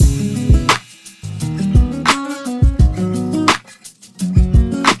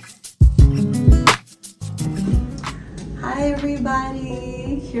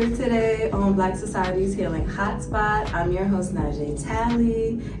here today on Black Society's Healing Hotspot. I'm your host, Najee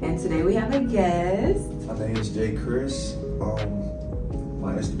Talley, and today we have a guest. My name is J. Chris.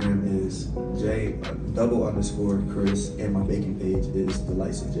 My Instagram is J_Chris, and my baking page is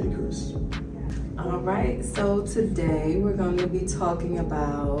Delights of J. Chris. All right, so today we're going to be talking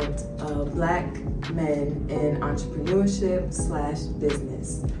about Black men in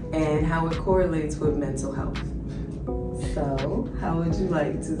entrepreneurship/business and how it correlates with mental health. So, how would you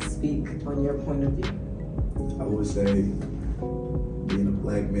like to speak on your point of view? I would say being a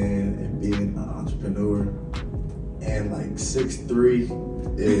Black man and being an entrepreneur and like 6'3"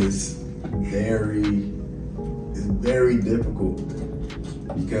 is very difficult,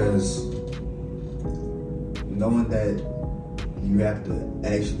 because knowing that you have to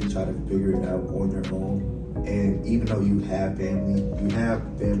actually try to figure it out on your own, and even though you have family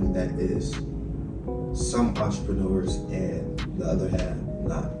that is some entrepreneurs and the other half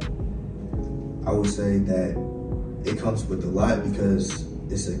not. I would say that it comes with a lot because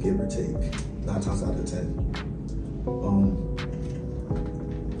it's a give or take, 9 times out of 10.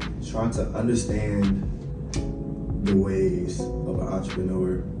 Trying to understand the ways of an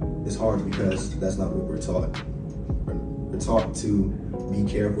entrepreneur is hard because that's not what we're taught. We're taught to be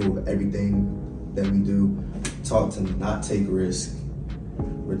careful of everything that we do, taught to not take risks.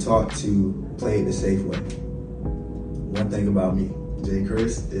 We're taught to play it the safe way. One thing about me, J.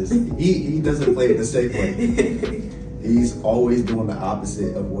 Chris, is he doesn't play it the safe way. He's always doing the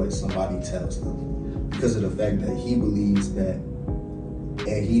opposite of what somebody tells him, because of the fact that he believes that,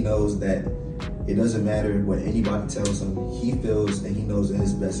 and he knows that it doesn't matter what anybody tells him. He feels and he knows in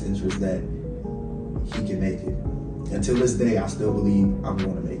his best interest that he can make it. Until this day, I still believe I'm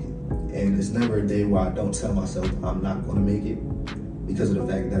going to make it. And it's never a day where I don't tell myself I'm not going to make it, because of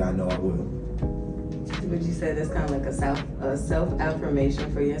the fact that I know I will. Would you say that's kind of like a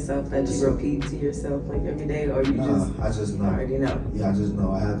self-affirmation for yourself that you repeat to yourself like every day, or you I just know. Already know? Yeah, I just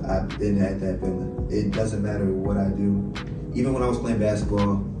know. I've been at that feeling. It doesn't matter what I do. Even when I was playing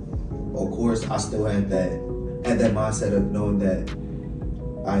basketball, of course, I still had that mindset of knowing that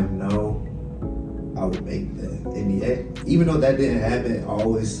I know I would make the NBA. Even though that didn't happen, I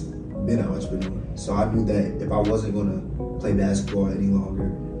always been an entrepreneur. So I knew that if I wasn't going to play basketball any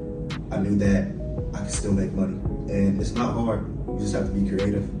longer, I knew that I could still make money. And it's not hard. You just have to be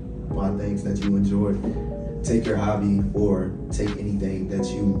creative, find things that you enjoy, take your hobby or take anything that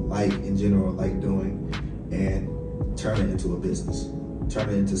you like in general, like doing, and turn it into a business. Turn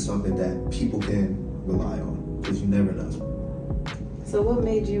it into something that people can rely on, because you never know. So what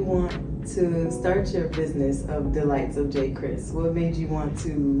made you want to start your business of Delights of J. Chris? What made you want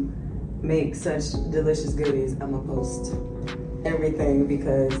to make such delicious goodies? I'm gonna post everything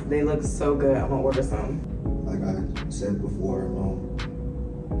because they look so good. I'm gonna order some. Like I said before,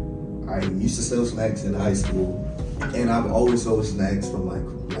 I used to sell snacks in high school, and I've always sold snacks from like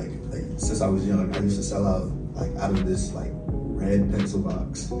since I was young. I used to sell out of this red pencil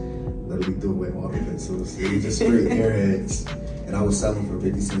box that we threw away all the pencils. It was just straight airheads, and I was selling for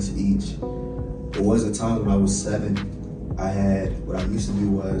 50 cents each. There was a time when I was 7. What I used to do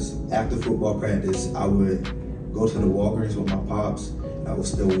was, after football practice, I would go to the Walgreens with my pops, and I would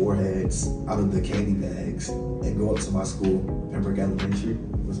steal warheads out of the candy bags and go up to my school, Pembroke Elementary.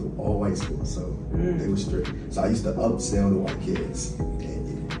 It was an all-white school, so they were strict. So I used to upsell the white kids.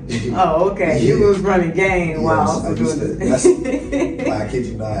 Oh, okay. Yeah. You was running game while also doing this. I kid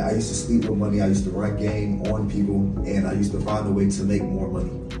you not, I used to sleep with money. I used to run game on people, and I used to find a way to make more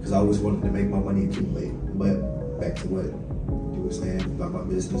money, because I always wanted to make my money accumulate. But back to what you were saying about my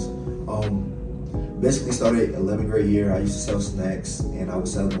business. Basically started 11th grade year. I used to sell snacks, and I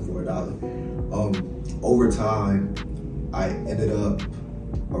was selling them for $1. Over time, I ended up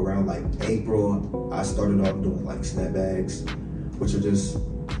around April, I started off doing snack bags, which are just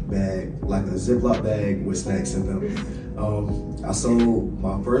like a Ziploc bag with snacks in them. I sold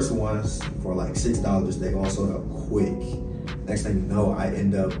my first ones for $6. They all sold out quick. Next thing you know, I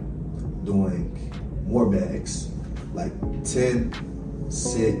end up doing more bags, 10,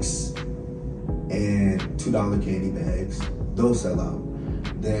 6, and $2 candy bags. Those sell out.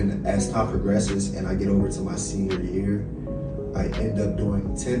 Then as time progresses and I get over to my senior year, I end up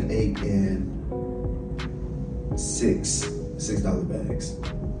doing 10, 8, and $6 bags.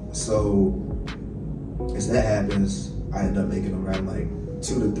 So as that happens, I end up making around $2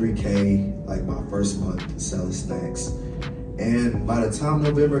 to $3K my first month selling snacks. And by the time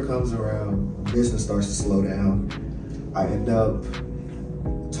November comes around, business starts to slow down. I end up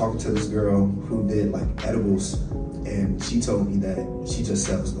talking to this girl who did edibles, and she told me that she just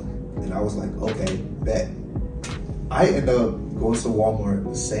sells them. And I was like, okay, bet. I end up going to Walmart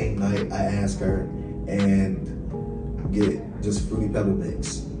the same night. I ask her and get just Fruity Pebble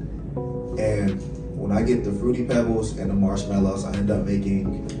mix. And when I get the Fruity Pebbles and the marshmallows, I end up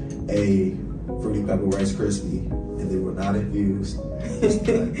making a Fruity Pebble Rice Krispie, and they were not infused. Just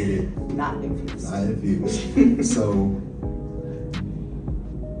get it. Not infused. Not infused. So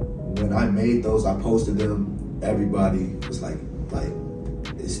when I made those, I posted them. Everybody was like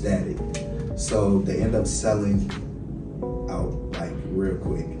ecstatic. So they end up selling out like real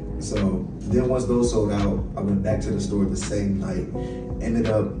quick. So then once those sold out, I went back to the store the same night. Ended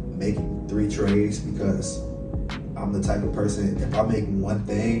up making 3 trays because I'm the type of person, if I make one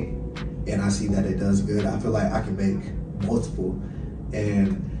thing and I see that it does good, I feel like I can make multiple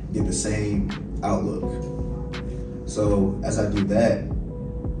and get the same outlook. So as I do that,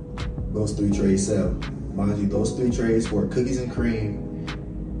 those 3 trays sell. Mind you, those 3 trays were cookies and cream.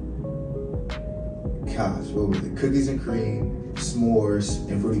 Gosh, what was it? Cookies and cream, s'mores,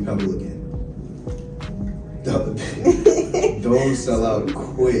 and Fruity Pebble again. Those sell out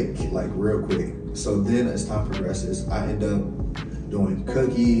quick, like real quick. So then as time progresses, I end up doing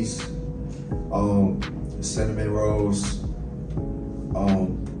cookies, cinnamon rolls,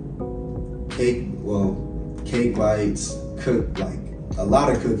 cake bites, like a lot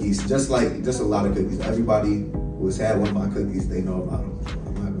of cookies, just a lot of cookies. Everybody who's had one of my cookies, they know about them.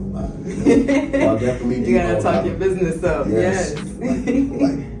 I'm not gonna lie. Y'all definitely do. You gotta talk your business up. Yes.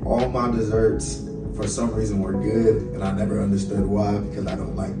 Like all my desserts, for some reason, were good, and I never understood why, because I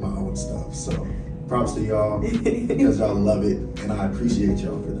don't like my own stuff. So props to y'all, because y'all love it, and I appreciate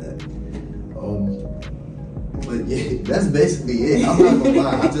y'all for that. But yeah, that's basically it. I'm not gonna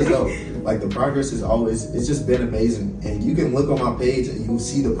lie, I just know, like, the progress is always, it's just been amazing. And you can look on my page and you'll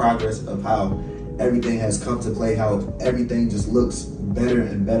see the progress of how everything has come to play, how everything just looks better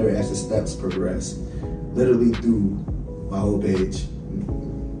and better as the steps progress. Literally through my whole page.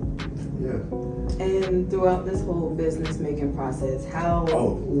 Yeah. And throughout this whole business making process, how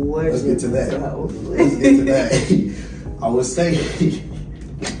let's get to that. Let's get to that. I would say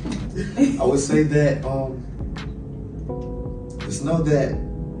that just know that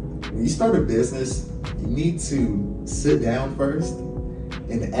when you start a business, you need to sit down first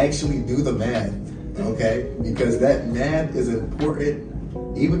and actually do the math, okay? Because that math is important.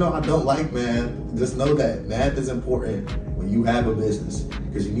 Even though I don't like math, just know that math is important when you have a business,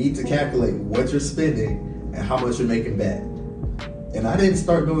 because you need to calculate what you're spending and how much you're making back. And I didn't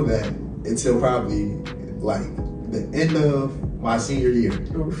start doing that until probably like the end of my senior year.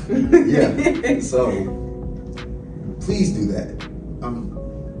 Yeah. So please do that.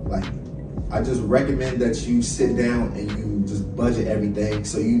 I just recommend that you sit down and you just budget everything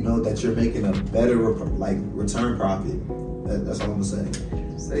so you know that you're making a better return profit. That's all I'm saying.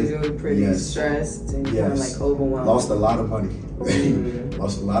 So you were pretty stressed and kind of like overwhelmed. Lost a lot of money.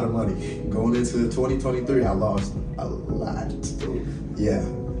 Lost a lot of money. Going into 2023, I lost a lot. Yeah.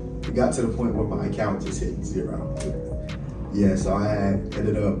 It got to the point where my account just hit 0. Yeah, so I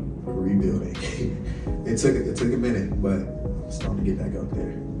ended up rebuilding. It took a minute, but it's time to get back up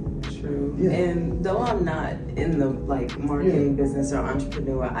there. True. Yeah. And though I'm not in the marketing business or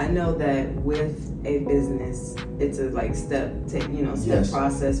entrepreneur, I know that with a business, it's a step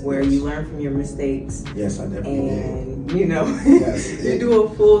process where you learn from your mistakes. Yes, I definitely did. And you do a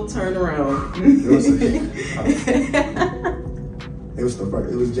full turnaround. It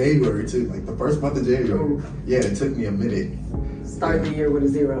was January too, like the first month of January. Ooh. Yeah, it took me a minute. Starting the year with a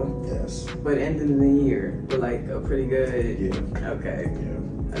 0. Yes. But ending the year with a pretty good. Yeah. Okay. Yeah.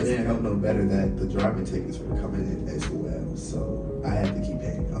 It didn't help no better that the driving tickets were coming in as well. So I had to keep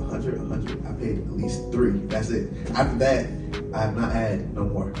paying 100. I paid at least 3. That's it. After that, I have not had no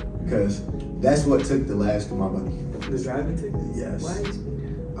more, because that's what took the last of my money. The driving tickets? Yes. Why are you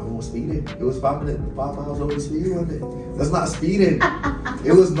speeding? I won't speed it. It was 5 miles over the speed limit. That's not speeding.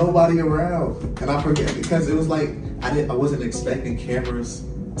 It was nobody around. And I forget, because it was I wasn't expecting cameras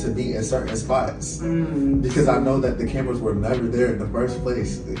to be in certain spots, because I know that the cameras were never there in the first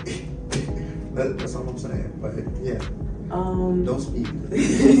place. That's all I'm saying. But yeah, don't speed.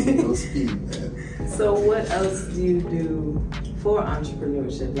 Don't speed, man. So what else do you do for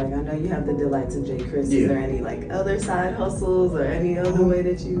entrepreneurship? I know you have the Delights of J. Chris. Is there any other side hustles or any other way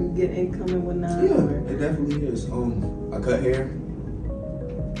that you get income and whatnot? Yeah, it definitely is. I cut hair,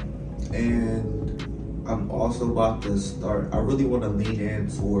 and I'm also about to start. I really want to lean in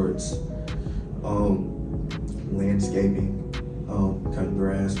towards landscaping, cutting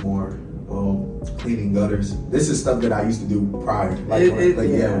grass more, cleaning gutters. This is stuff that I used to do prior.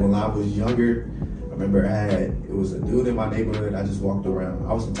 When I was younger, remember it was a dude in my neighborhood. I just walked around.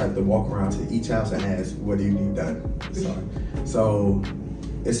 I was the type to walk around to each house and ask, what do you need done? So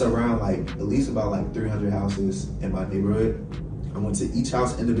it's around at least about 300 houses in my neighborhood. I went to each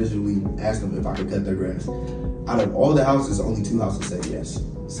house individually, asked them if I could cut their grass. Out of all the houses, only 2 houses said yes.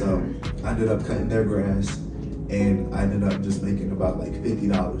 So I ended up cutting their grass, and I ended up just making about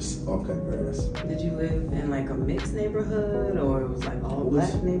 $50 off cutting grass. Did you live in a mixed neighborhood, or it was all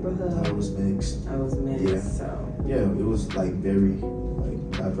black neighborhood? I was mixed. I was mixed. Yeah. So yeah, it was very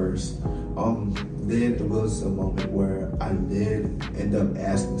diverse. Then it was a moment where I did end up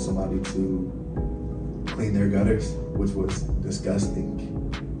asking somebody to clean their gutters, which was disgusting.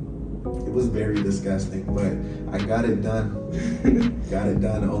 It was very disgusting, but I got it done. Got it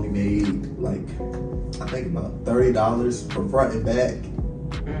done. Only made I think about $30 for front and back.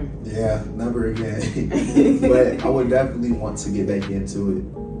 Yeah, never again. But I would definitely want to get back into it.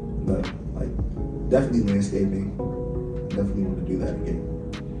 But definitely landscaping. Definitely want to do that again.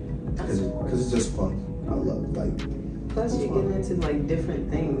 Because it's just fun. I love Plus you're getting into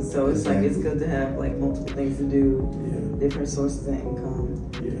different things, so it's it's good to have multiple things to do. Yeah. Different sources of income.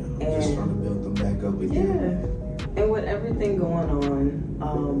 Yeah. And just trying to build them back up again. Yeah. And with everything going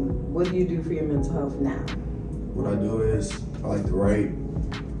on, what do you do for your mental health now? What I do is I like to write.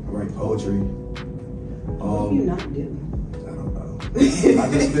 I write poetry. What do you not do? I don't know. I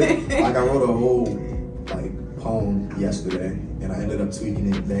just been, I wrote a whole poem yesterday, and I ended up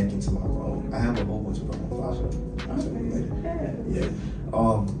tweaking it back into my phone. I have a whole bunch of poems. Yeah.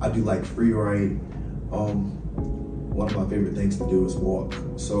 I do free write. One of my favorite things to do is walk.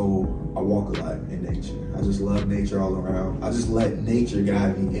 So I walk a lot in nature. I just love nature all around. I just let nature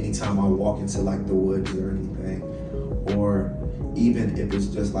guide me anytime I walk into the woods or anything. Or even if it's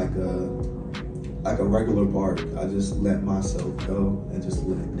just a regular park, I just let myself go and just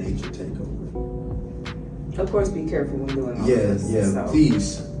let nature take over. Of course, be careful when doing all this. Yeah,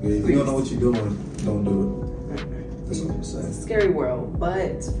 please. If you don't know what you're doing, don't do it. That's what I'm saying. It's a scary world,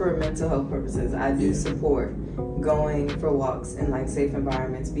 but for mental health purposes, I do support going for walks in safe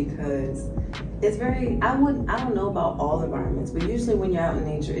environments, because it's very, I don't know about all environments, but usually when you're out in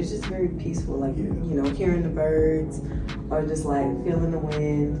nature, it's just very peaceful. Hearing the birds or just feeling the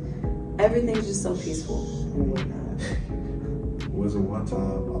wind. Everything's just so peaceful and whatnot. Was it one time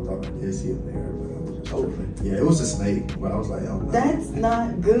I thought I did see a bear, but I was just tripping. Yeah, it was a snake, but I was like, oh no. That's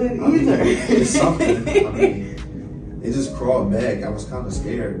not good either. It's something. It just crawled back. I was kind of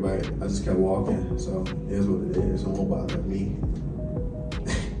scared, but I just kept walking. So it is what it is. It won't bother me.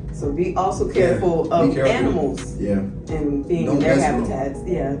 So be also careful of animals. Yeah. And being in their habitats.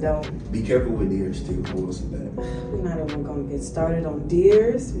 Yeah, don't. Be careful with deers too. I will say that. We're not even going to get started on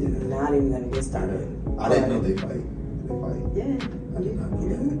deers. We're not even going to get started. I didn't know they fight. Yeah. I did not know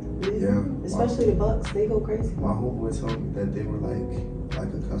that. Yeah. Especially the bucks. They go crazy. My homeboy told me that they were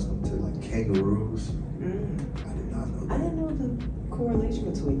accustomed to kangaroos. I didn't know the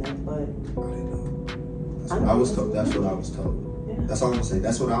correlation between that, but I didn't know. That's what I was told. That's what I was told. Yeah. That's all I'm gonna say.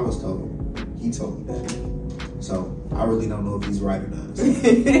 That's what I was told. He told me that. So I really don't know if he's right or not.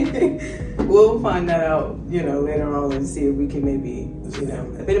 We'll find that out, later on, and see if we can maybe,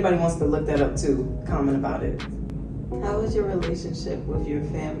 if anybody wants to look that up too, comment about it. How is your relationship with your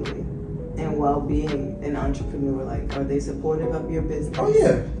family? And while being an entrepreneur, are they supportive of your business? Oh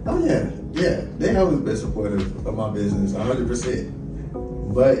yeah. They always been supportive of my business, 100%.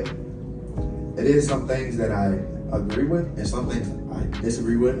 But it is some things that I agree with, and some things I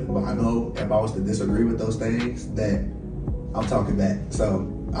disagree with. But I know if I was to disagree with those things, that I'm talking back. So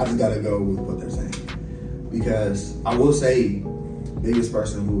I just gotta go with what they're saying, because I will say, biggest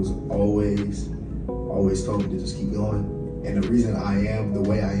person who's always told me to just keep going. And the reason I am the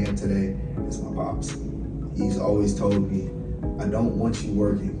way I am today is my pops. He's always told me, I don't want you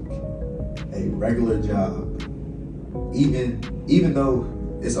working a regular job. Even though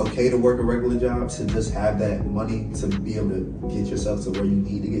it's okay to work a regular job, to just have that money to be able to get yourself to where you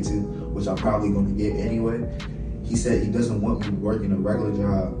need to get to, which I'm probably going to get anyway. He said he doesn't want me working a regular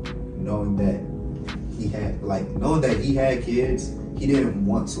job knowing that he had kids. He didn't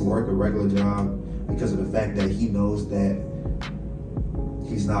want to work a regular job because of the fact that he knows that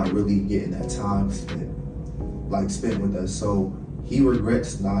he's not really getting that time spent with us. So he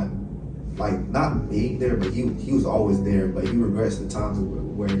regrets not being there, but he was always there, but he regrets the times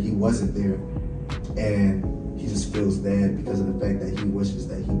where he wasn't there, and he just feels bad because of the fact that he wishes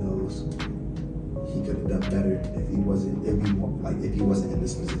that he knows he could have done better if he wasn't in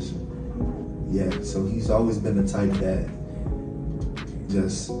this position. Yeah, so he's always been the type that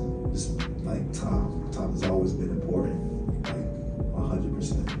just time has always been important,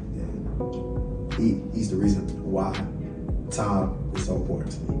 100%. Yeah. he's the reason why time is so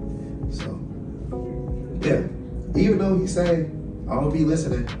important to me. So yeah, even though he say I don't be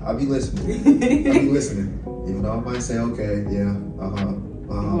listening, I'll be listening. I'll be listening. Even though I might say, okay, yeah,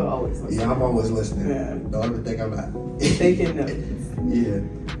 We're always listening. yeah, I'm always listening. Yeah. Don't ever think I'm not. Taking notes. Yeah.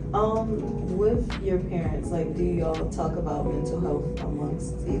 With your parents, like, do y'all talk about mental health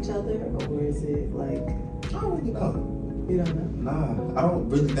amongst each other, or is it like? I don't really know. You don't know? Nah, I don't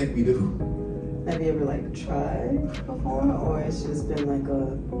really think we do. Have you ever like tried before, or it's just been like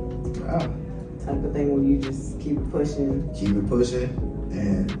a type of thing where you just keep pushing? Keep it pushing,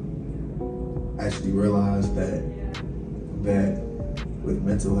 and actually realize that with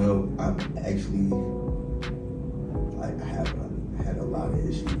mental health, I'm actually like I had a lot of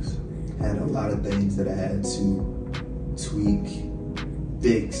issues, had a lot of things that I had to tweak,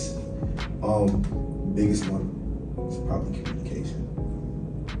 fix. Biggest one is probably communication.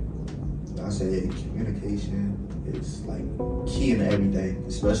 I say communication is like key in everything,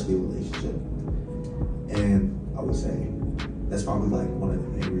 especially a relationship. And I would say that's probably like one of the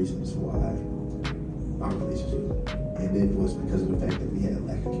main reasons why our relationship ended, was because of the fact that we had a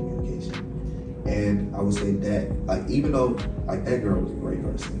lack of communication. And I would say that, like, even though like that girl was a great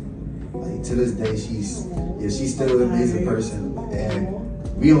person, like to this day she's still an amazing person, and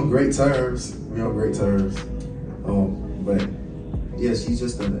we on great terms. But yeah, she's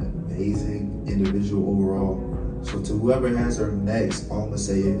just an amazing individual overall. So to whoever has her next, all I'm gonna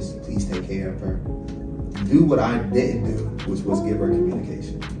say is please take care of her. Do what I didn't do, which was give her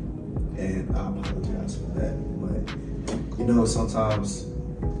communication. And I apologize for that. But you know, sometimes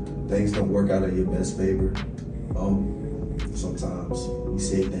things don't work out in your best favor. Sometimes we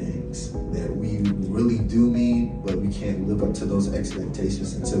say things that we really do mean, but we can't live up to those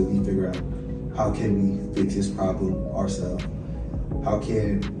expectations until we figure out how can we fix this problem ourselves. How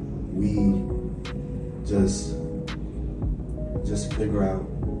can we just figure out?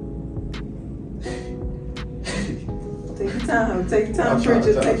 Take your time,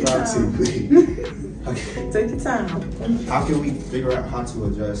 Bridget. Take your time. Take your time. How can we figure out how to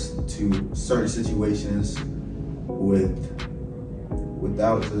adjust to certain situations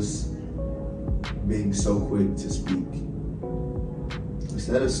without just being so quick to speak?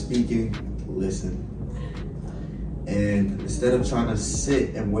 Instead of speaking, listen. And instead of trying to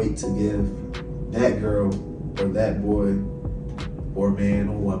sit and wait to give that girl or that boy or man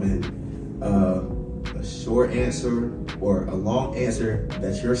or woman a short answer or a long answer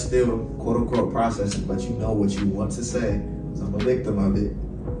that you're still quote unquote processing, but you know what you want to say, because I'm a victim of it,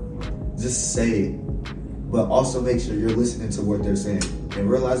 just say it. But also make sure you're listening to what they're saying, and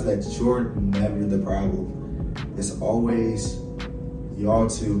realize that you're never the problem. It's always y'all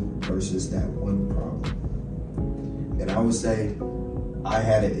two versus that one problem. And I would say I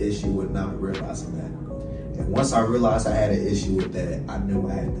had an issue with not realizing that. And once I realized I had an issue with that, I knew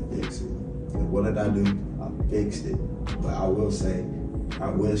I had to fix it. And what did I do? I fixed it. But I will say, I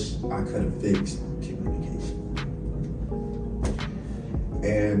wish I could have fixed communication.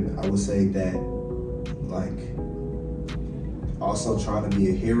 And I would say that, like, also trying to be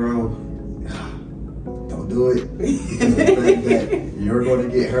a hero, don't do it. Because of the fact that you're going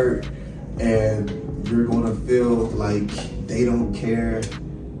to get hurt and you're going to feel like they don't care,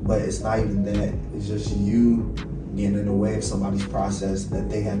 but it's not even that. It's just you getting in the way of somebody's process that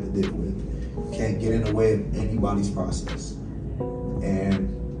they have to deal with. You can't get in the way of anybody's process. And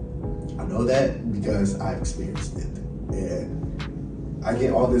I know that because I experienced it. And I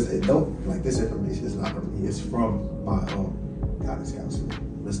get all this, this information is not from me, it's from my guidance counselor,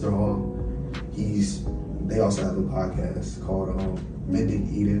 Mr. Hall. They also have a podcast called Mending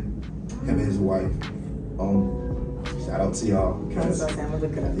Eden, him and his wife. Shout out to y'all. Because, I'm gonna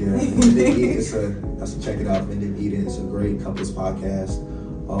look it up. Yeah, Mending Eden, check it out, Mending Eden. It's a great couples podcast.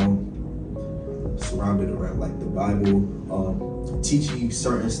 Surrounded around like the Bible, teaching you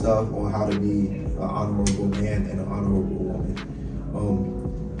certain stuff on how to be an honorable man and an honorable woman.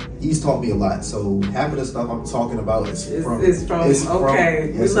 He's taught me a lot, so half of the stuff I'm talking about is from we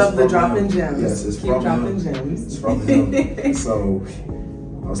love the dropping gems. Yes, it's Keep from dropping him. gems. It's from him. So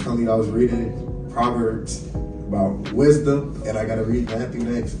I was telling you I was reading Proverbs about wisdom, and I got to read Matthew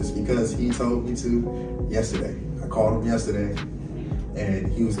next. It's because he told me to yesterday. I called him yesterday,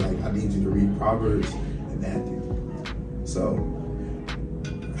 and he was like, I need you to read Proverbs and Matthew. So,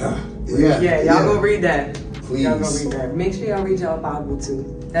 y'all go read that. Please. Y'all go read that. Make sure y'all read y'all Bible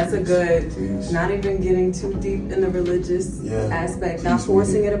too. That's a good, not even getting too deep in the religious aspect, not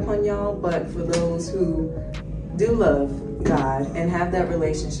forcing it upon y'all, but for those who do love God and have that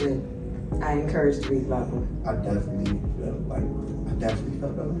relationship, I encourage to read the Bible. I definitely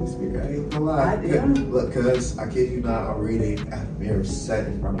felt that way. Holy Spirit. I ain't gonna lie. Yeah. Look, cause I kid you not, I'm reading at a mirror set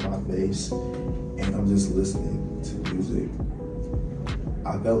in front of my face, and I'm just listening to music.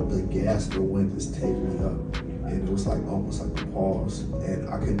 I felt the gas of the wind just take me up, and it was like almost like a pause, and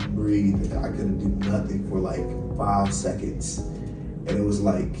I couldn't breathe. I couldn't do nothing for like 5 seconds, and it was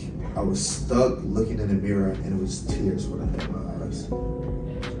like I was stuck looking in the mirror, and it was tears running down my eyes.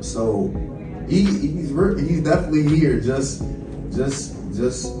 So he's definitely here. Just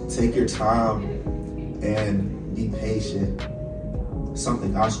take your time and be patient.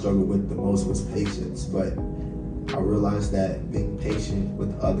 Something I struggled with the most was patience, but I realized that being patient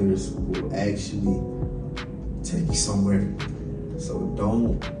with others will actually take you somewhere. So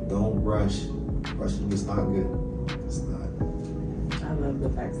don't rush. Rushing is not good. It's not. I love the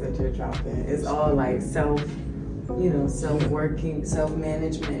facts that you're dropping. It's all like self-working,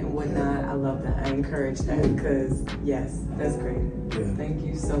 self-management and whatnot. I love that. I encourage that because, yes, that's great. Yeah. Thank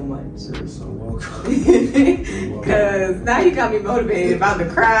you so much. You're so welcome. Because now you got me motivated, about to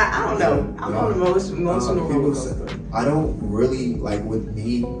cry. I don't know. I'm on emotional roller coaster. I don't really, like with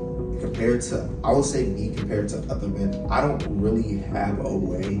me, compared to other men, I don't really have a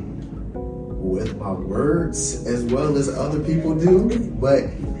way with my words as well as other people do, but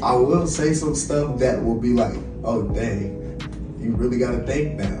I will say some stuff that will be like, oh dang, you really gotta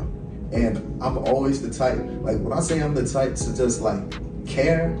think now. And I'm always the type, like when I say I'm the type to just like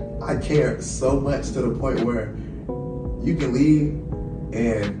care, I care so much to the point where you can leave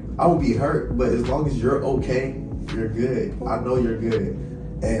and I will be hurt, but as long as you're okay, you're good. I know you're good.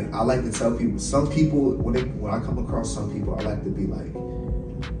 And I like to tell people, some people, when I come across some people, I like to be like,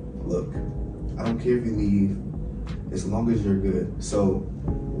 look, I don't care if you leave, as long as you're good. So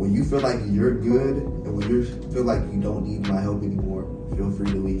when you feel like you're good and when you feel like you don't need my help anymore, feel free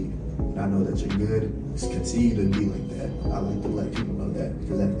to leave. And I know that you're good. Just continue to be like that. I like to let people know that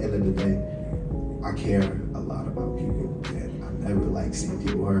because at the end of the day, I care a lot about people and I never like seeing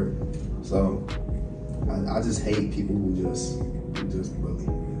people hurt. So I just hate people who just bully.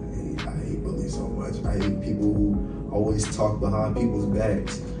 I hate bullies so much. I hate people who always talk behind people's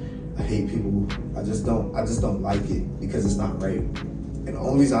backs. I hate people. I just don't like it because it's not right. And the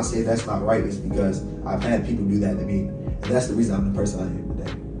only reason I say that's not right is because I've had people do that to me, and that's the reason I'm the person I am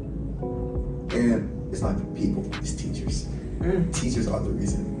today. And it's not people; it's teachers. Teachers are the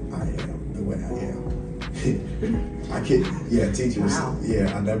reason I am the way I am. Teachers. Wow.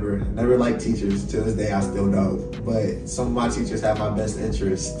 Yeah, I never liked teachers. To this day, I still don't. But some of my teachers have my best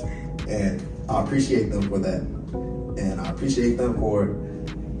interest, and I appreciate them for that. And I appreciate them for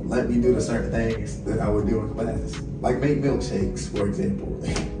let me do the certain things that I would do in class. Like make milkshakes, for example.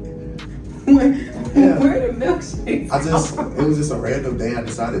 Where the milkshakes it was just a random day I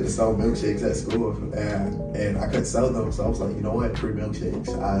decided to sell milkshakes at school and I couldn't sell them, so I was like, you know what, free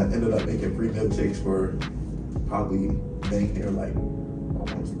milkshakes. I ended up making free milkshakes for probably dang near like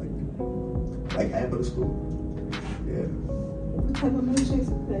almost like half of the school. Yeah. What type of milkshakes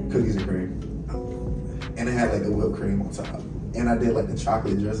are they? Cookies and cream. And it had like a whipped cream on top. And I did like the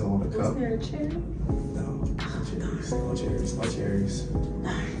chocolate drizzle on the cup. Was there a cherry? No cherries.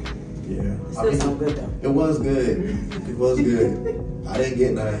 Yeah. Still sound good though. It was good. I didn't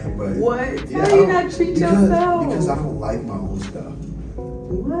get none, but what? Yeah, How you not treat yourself? Because I don't like my own stuff.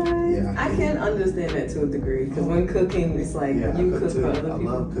 What? Yeah, I can understand that to a degree. Because when cooking, it's like you cook for other people. I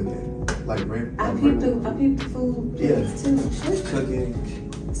love cooking. Like I peep the food. Yeah. Too. Cooking.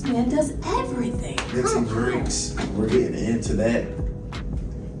 This man does everything. Mixing drinks. We're getting into that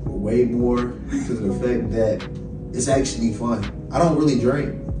way more to the fact that it's actually fun. I don't really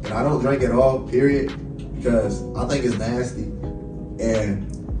drink. And I don't drink at all, period, because I think it's nasty. And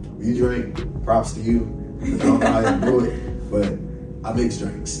when you drink, props to you. I don't know how you do it, but I mix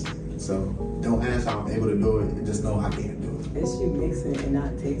drinks. So don't ask how I'm able to do it, and just know I can't do it. It's you mixing and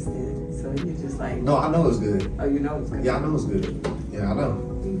not tasting. So you just like... No, I know it's good. Oh, you know it's good? Yeah, I know it's good. Yeah, I know.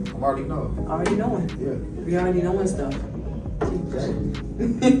 I'm already knowing. Already knowing. Yeah. We already knowing stuff. Exactly.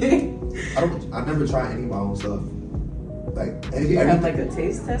 I never try any of my own stuff. Like you have like a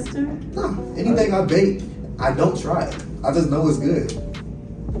taste tester? No, anything I bake, I don't try it. I just know it's good.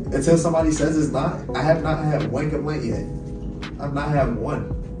 Until somebody says it's not, I have not had one complaint yet. I've not had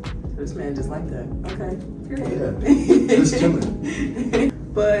one. This man just like that. Okay, period. Yeah, just chilling.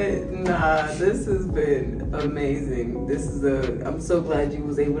 But nah, this has been amazing. I'm so glad you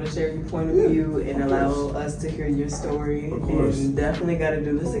was able to share your point of view and allow us to hear your story. Of course. And definitely got to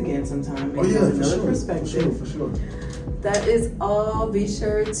do this again sometime. Oh yeah, another perspective. For sure. that is all. Be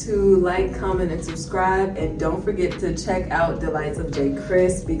sure to like, comment, and subscribe. And don't forget to check out Delights of J.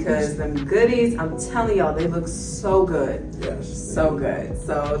 Chris, because them goodies, I'm telling y'all, they look so good. Yes. So good.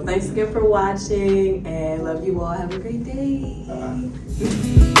 So thanks again for watching, and love you all. Have a great day.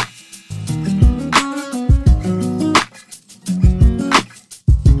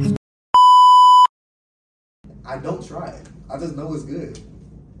 I don't try it. I just know it's good.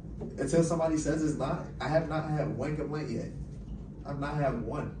 Until somebody says it's not, I have not had one complaint yet. I've not had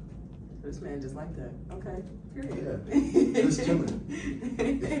one. This man just like that. Okay. Period. Yeah. Just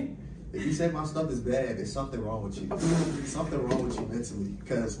chilling. If you say my stuff is bad, there's something wrong with you. Something wrong with you mentally,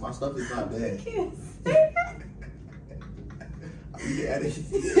 because my stuff is not bad. I can't say that. You can edit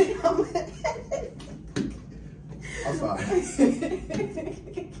it. I'm sorry.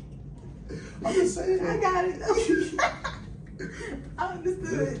 I'm just saying. I got it though. I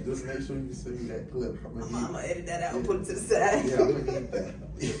understood. Just make sure you send me that clip. I'm gonna edit that out and put it to the side. Yeah, I'm gonna need that.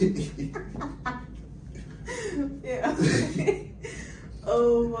 Yeah.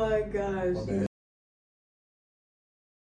 Oh my gosh. My bad.